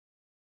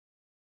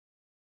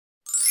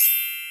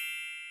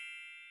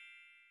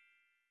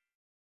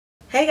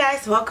Hey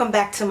guys, welcome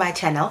back to my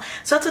channel.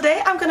 So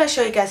today I'm gonna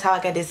show you guys how I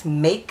get this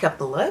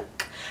makeup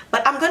look,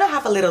 but I'm gonna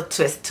have a little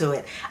twist to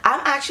it. I'm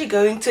actually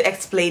going to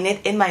explain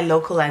it in my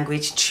local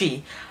language,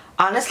 Tree.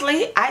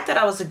 Honestly, I thought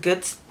I was a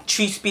good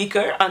Tree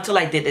speaker until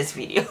I did this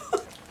video.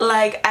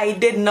 Like, I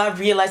did not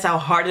realize how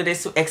hard it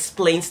is to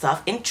explain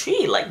stuff in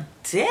Tree. Like,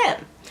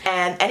 damn.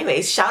 And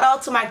anyways, shout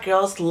out to my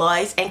girls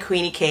Lois and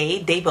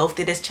QueenyKaay. They both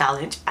did this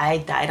challenge. I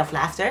died of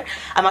laughter.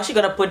 I'm actually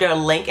gonna put their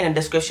link in the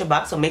description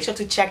box, so make sure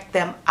to check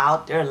them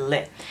out. They're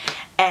lit.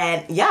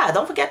 And yeah,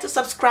 don't forget to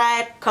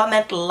subscribe,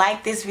 comment,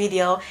 like this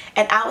video,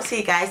 and I will see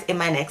you guys in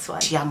my next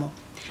one.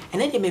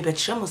 And then you may be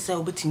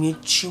so to me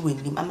chewing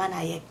him. I'm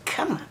gonna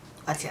come on.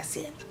 What you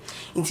say?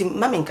 Into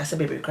mammy and Casa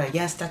baby cry.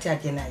 Yeah, started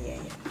at dinner.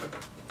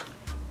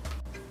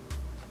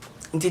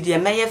 Into the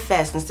mayor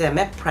first instead of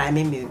me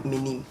priming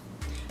me.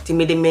 To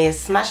me, the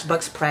smash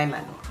box primer.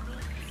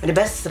 And the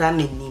best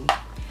ramen name.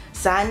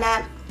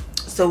 Sana,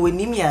 so we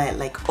name ya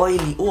like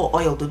oily or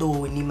oil to do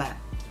we name.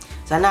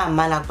 Sana a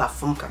man like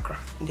perfume kakra.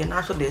 Then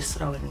after this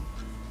ramen.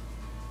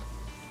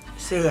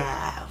 Say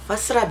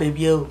first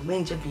baby oh,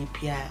 menja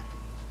BPI.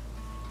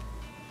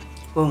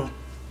 Boom.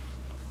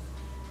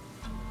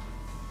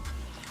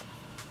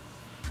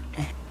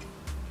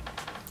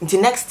 The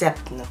next step,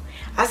 no.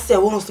 I say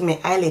wants to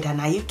make eyelid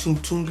and I tum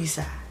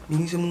bisa.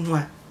 Means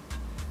one.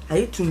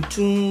 I tum.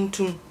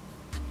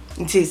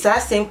 Until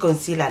that same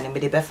concealer and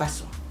made the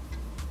befaso.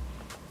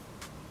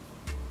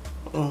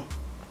 Oh.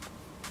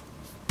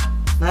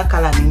 Now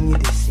color me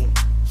the same.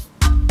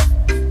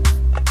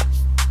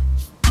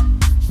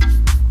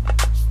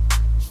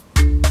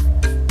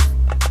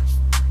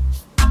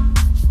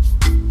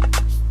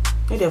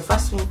 The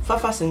first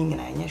one in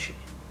a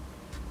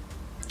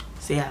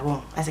say I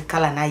won't as a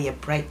color now you're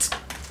bright.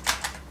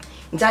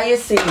 Entire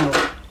say no.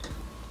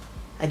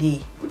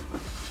 Adi.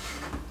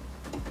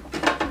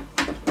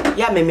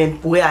 Yeah, me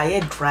where I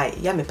dry.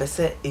 Yeah, me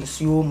pese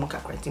insuo mu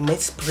kakra. Ti me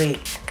spray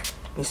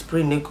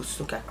ne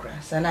kusu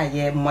kakra. Sana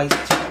ye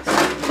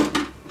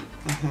moisturize.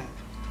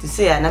 To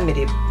say I me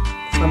the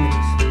families.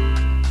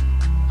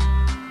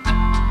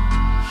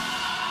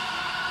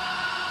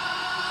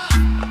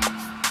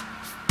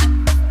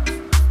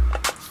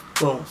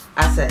 Boom.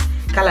 I said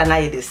color na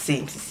the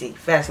same. To say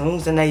first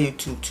one na you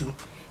two.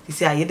 To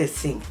say I the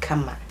same.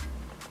 Come on.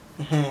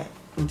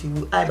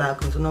 Until I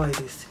back so now it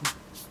is.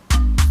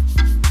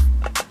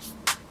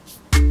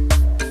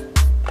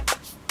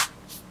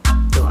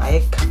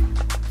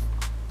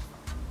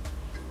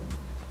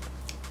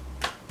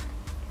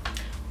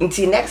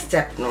 Until next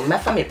step, no, my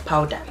family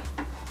powder.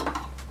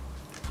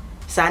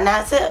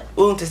 Sana say,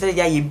 oh, to say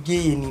ya ye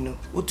be no,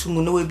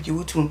 utumu no be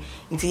utum.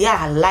 Until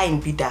ya line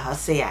be that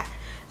say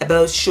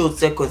about short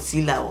say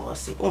concealer or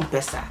say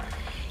pesa.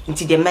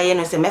 Until the mayor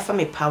no say my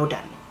family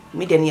powder,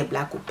 me the near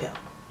black opel.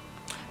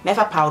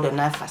 Mefa powder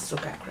na fa so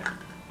kakra.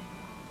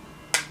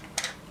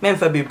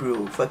 Memfa be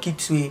bro for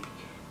kitwe.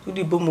 To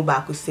the bomu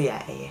back say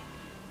aye.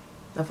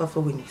 Na fa for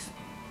winners.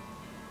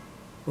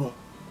 Oh.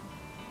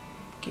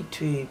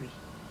 Kitwe bi.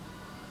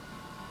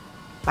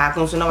 Back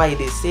on so now I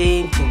the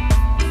same thing.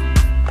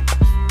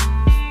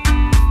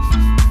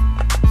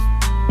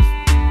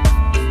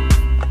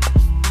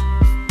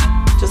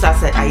 Just as I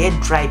said, I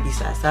had dry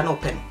besides an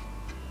open.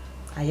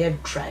 I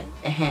had dry.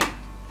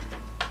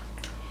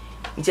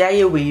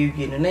 Jaya way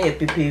you know, na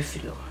pepe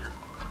filo.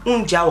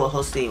 Jawa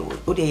hostay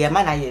would the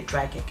man I had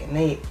dry cake and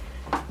nay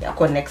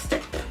next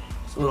step.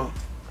 So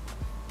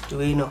do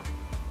we know?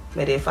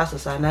 But the fast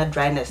was not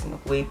dryness no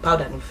way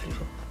powder no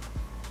flavor.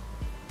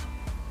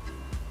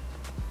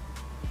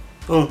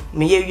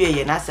 Me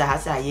ye na say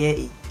has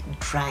a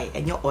dry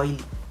and your oily.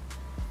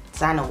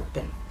 Sana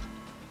open.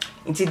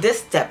 Into this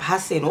step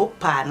has say no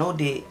pa no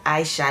the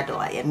eyeshadow.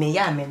 I me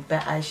ya me pe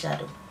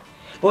eyeshadow.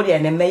 But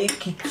then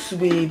make it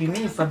sway be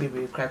me for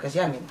baby crackers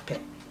ya me pe.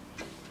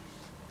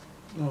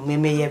 No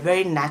me a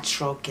very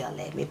natural girl.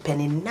 Me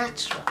penny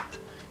natural.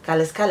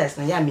 Colors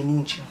no ya me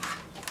ninja.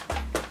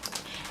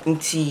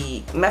 Into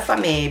me for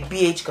me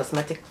BH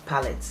cosmetic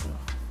palettes no.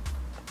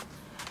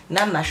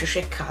 Na ma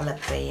shoshe color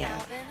pe ya.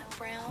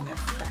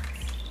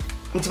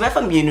 Into my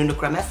family, no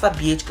crime, my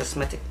BH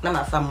cosmetic, na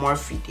my fam more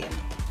feed them.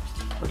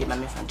 Or the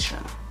mammy fan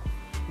tram.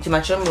 Into my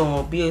chum,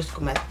 BH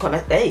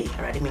cosmetic, hey,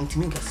 already mean to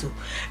me, so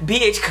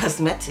BH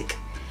cosmetic,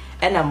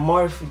 and I'm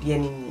more feed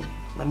them.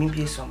 Mammy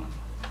be some.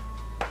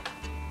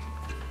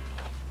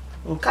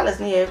 Colors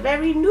near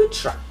very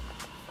neutral.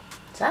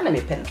 Sana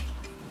me pen.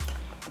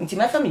 Into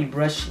my family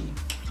brushy.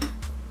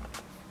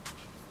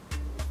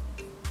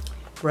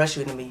 Brush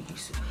when I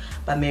use,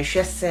 but me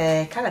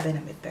say color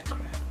then me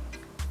background.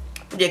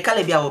 The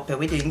color be open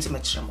with the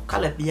intimate shamo.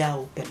 Color be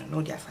open,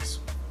 no dia faso.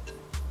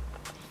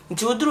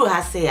 Into Udru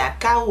has say a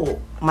cow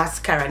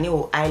mascara ni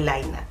o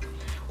eyeliner.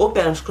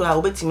 Open screw a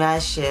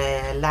obetima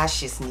share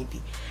lashes nibi.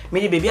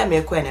 Me the baby a me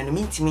and no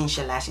mean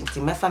share lashes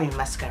into my family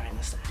mascara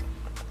no sa.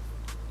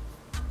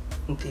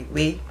 Into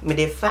way me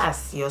the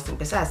fast your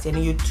simple say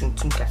you tun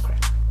kakra.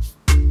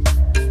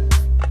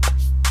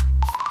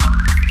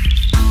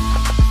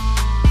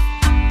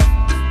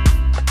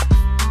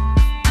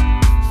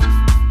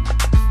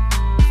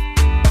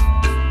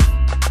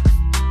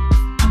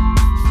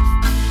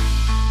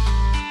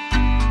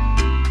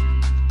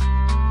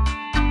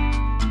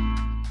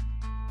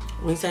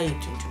 say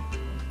it to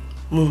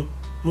mu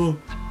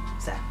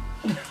sir.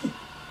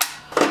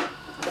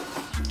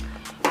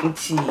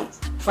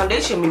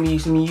 Foundation me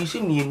use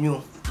me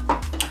new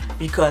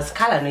because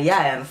color no ya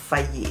am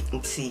fire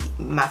nti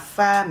my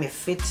fa me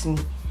fit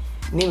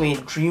me me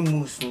dream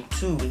moves in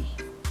 2 way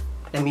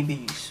let me be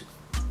use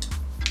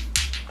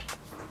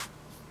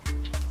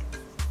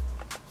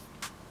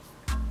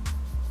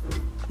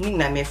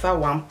na me fa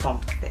 1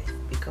 pump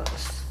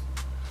because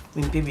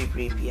me baby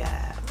baby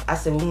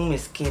as a woman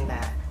skin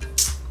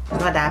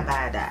not that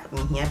bad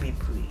me here be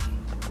free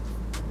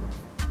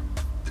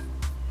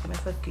me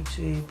fa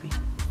kitu be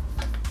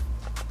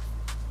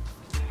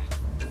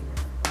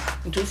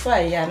into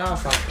fire yeah now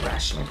for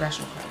brush me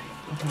brush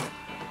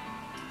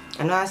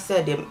and I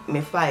said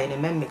me fire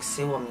and me mix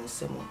it woman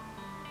some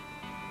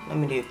let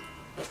me do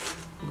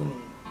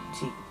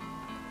see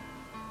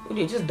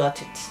you just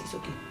dot it it's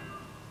okay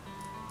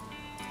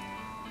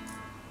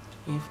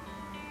if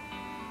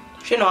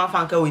she no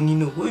fanka when you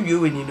know who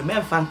you when you know me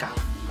fanka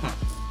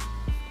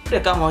the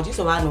come on just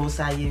one no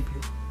say you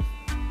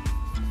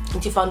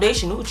into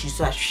foundation which is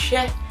so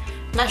share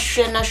na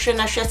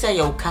say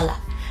your color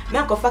me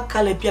akofa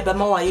color pia be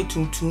ma wa ye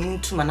tuntum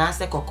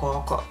manase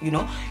kokoko you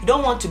know you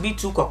don't want to be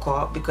too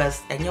kokoko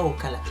because enye wo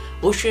color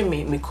o hwe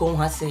me ko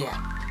ho ase ya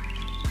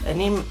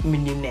eni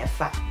mini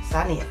nefa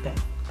sa na ye pem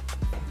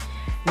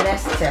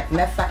next step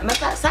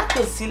mefa sa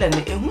to seal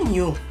na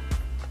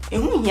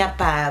ehun hia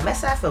pa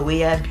mesa fa we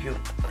ya bio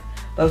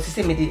but we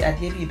say me di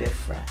ade bi be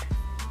fra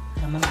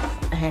mama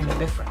me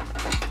be fra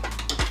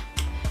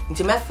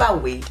nti mefa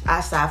we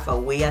asa fa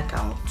we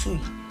account 2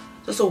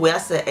 so we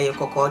asa e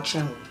kokoko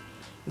chen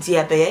nti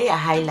ya be ya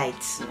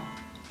highlights no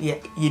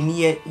ye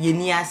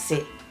ni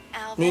ase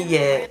ni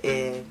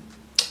ye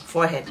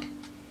forehead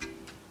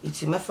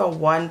it's mefa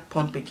 1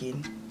 pump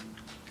again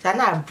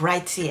sana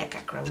bright here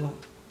kakra wo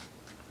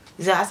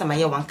is asa my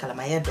 1 color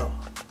my do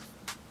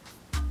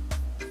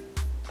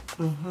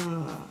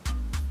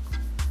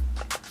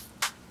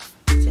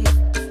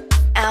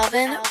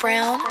Alvin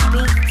Brown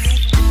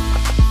Beats.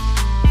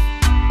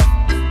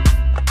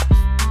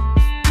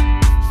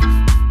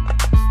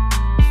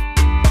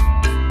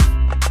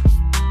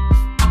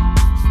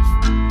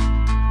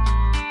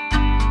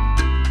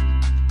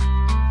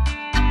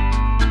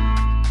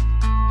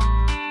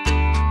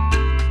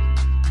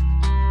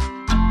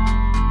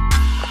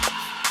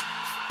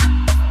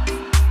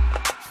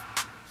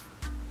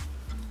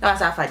 Now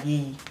as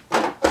afadi.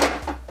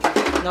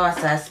 Now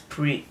as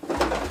spray.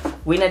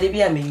 We na dey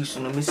be am use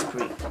no me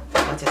spray.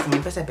 But as me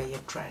person be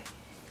try.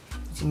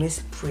 It me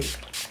spray.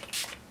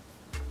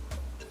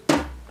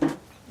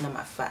 Na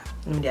ma fa.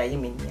 No dey aye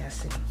me ni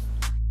ase.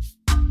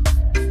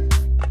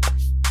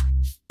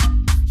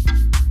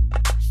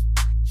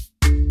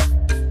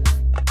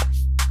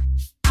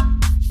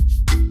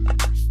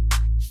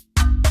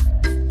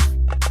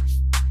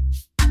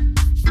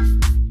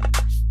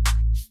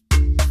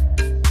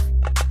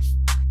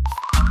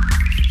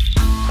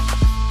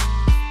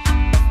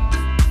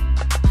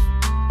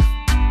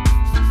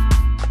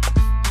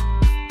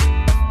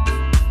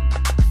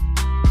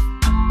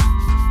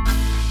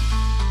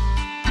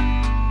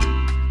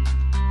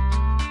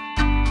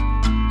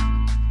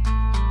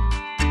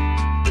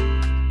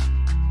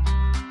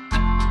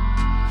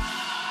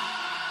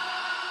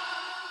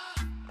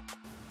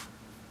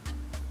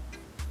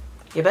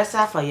 You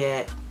better for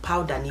your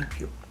powder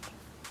nipio.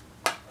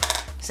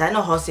 So I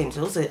know how same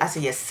so I say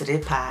yes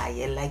sripa,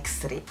 you like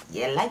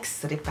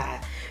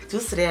sripa. To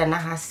sri na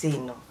ha say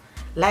no.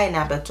 Line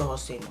na better ho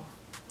say no.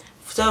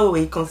 So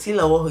we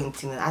concealer wo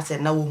hunting I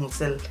said na wo hu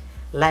sell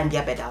line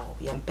dia better ho.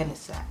 Yem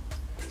penisa.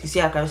 You see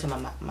I can say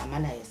mama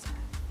na yes.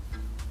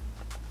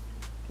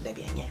 There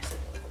be yes.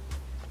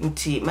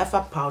 Nti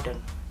mefa powder.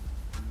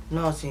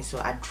 No since so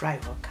I dry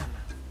ho camera.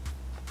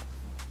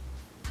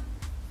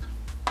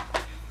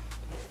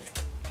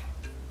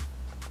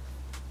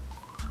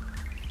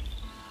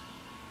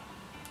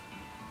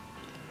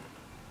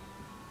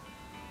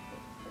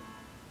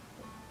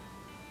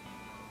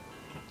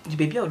 The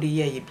baby of the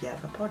year, you be a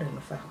powder no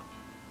far.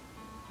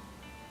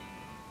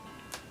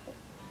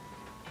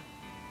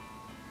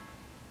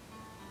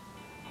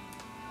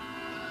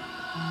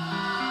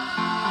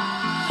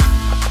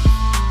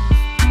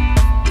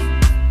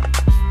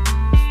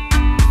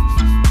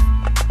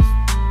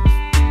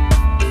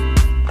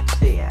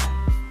 So yeah,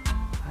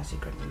 that's a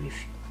great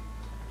review.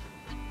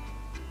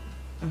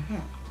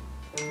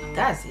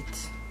 That's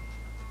it.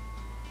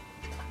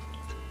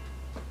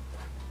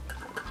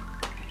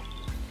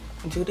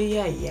 Into the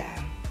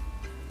yeah.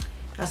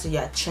 That's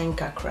a chain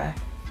kakra.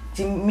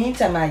 The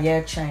meantime I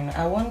year chain,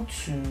 I want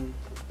to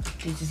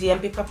see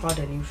and paper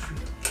powder new free.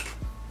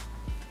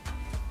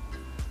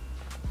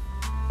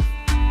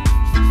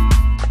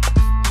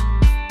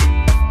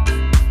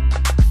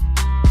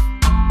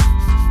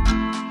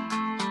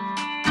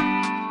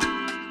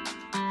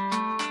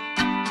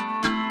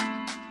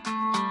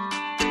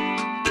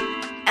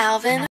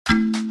 Alvin.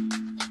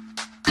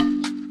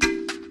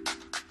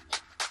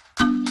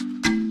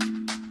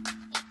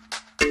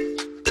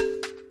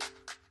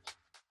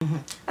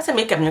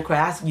 Make up no cry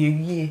ask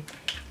you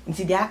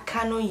Nti dia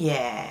kano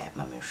yeah,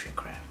 mama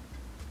shekra.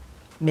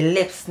 My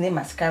lips ne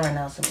mascara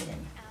na so me.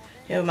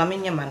 Yo mama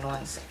nya mano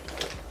ansa.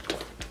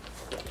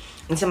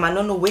 Nti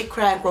mano no we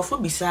cry crofo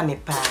bisa me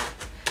pa.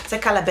 Se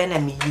color be na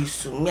me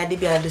use. Me ade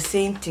be the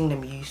same thing na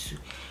me use.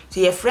 So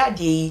ye fra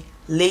the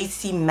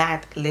lacy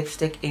matte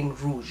lipstick in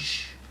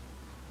rouge.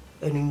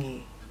 I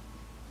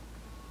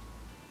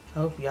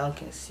hope y'all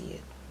can see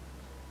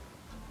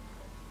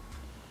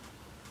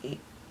it.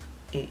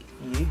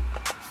 You.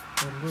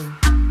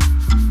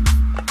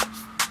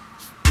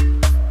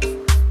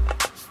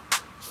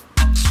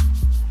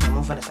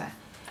 I'm for the side.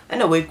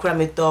 Anyway,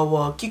 cram it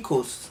or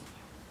Kiko's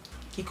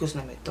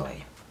na me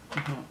toy.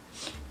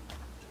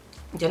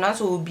 Then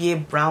also will be a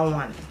brown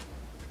one.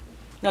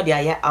 Now the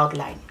eye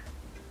outline.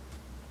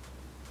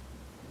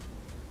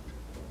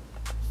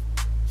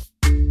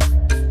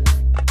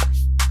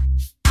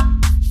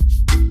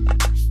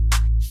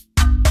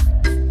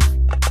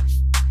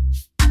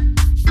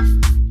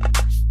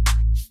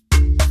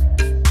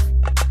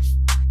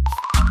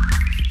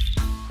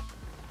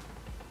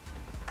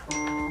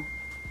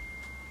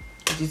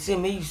 You see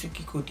me use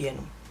Kiko dear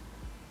no.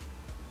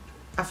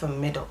 Half a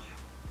middle.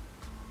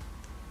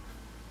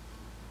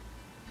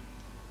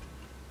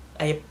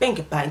 I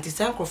pink pant is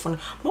microphone.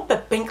 More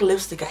pink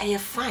lipstick. I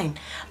fine,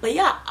 but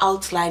yeah,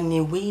 outline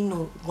ne we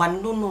no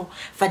one no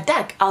for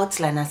dark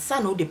outline and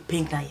sun no the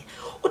pink na.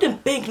 O the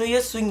pink no you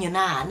swing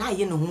na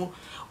you know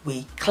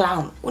we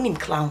clown. Unim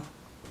clown.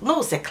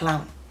 No say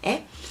clown.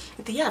 It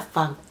yeah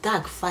for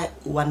dark fight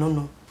one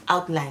no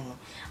outline no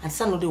and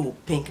sun no the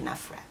pink na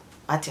fra.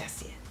 What you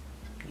say?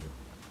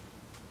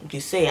 You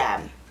say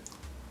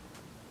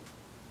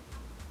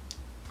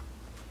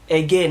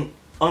again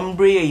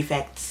ombre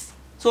effects.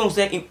 So I'm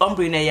saying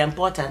ombre na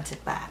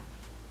important ba.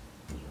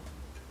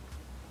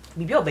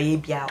 Bibi obey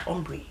bia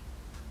ombre.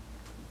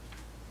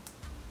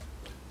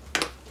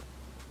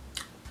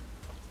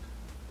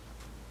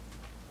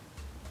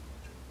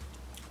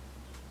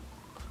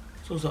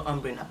 So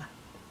ombre na ba.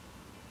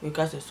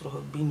 Because it's sort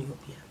of being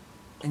here.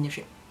 And you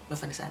should.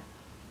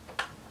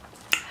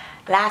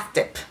 Last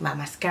tip, my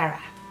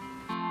mascara.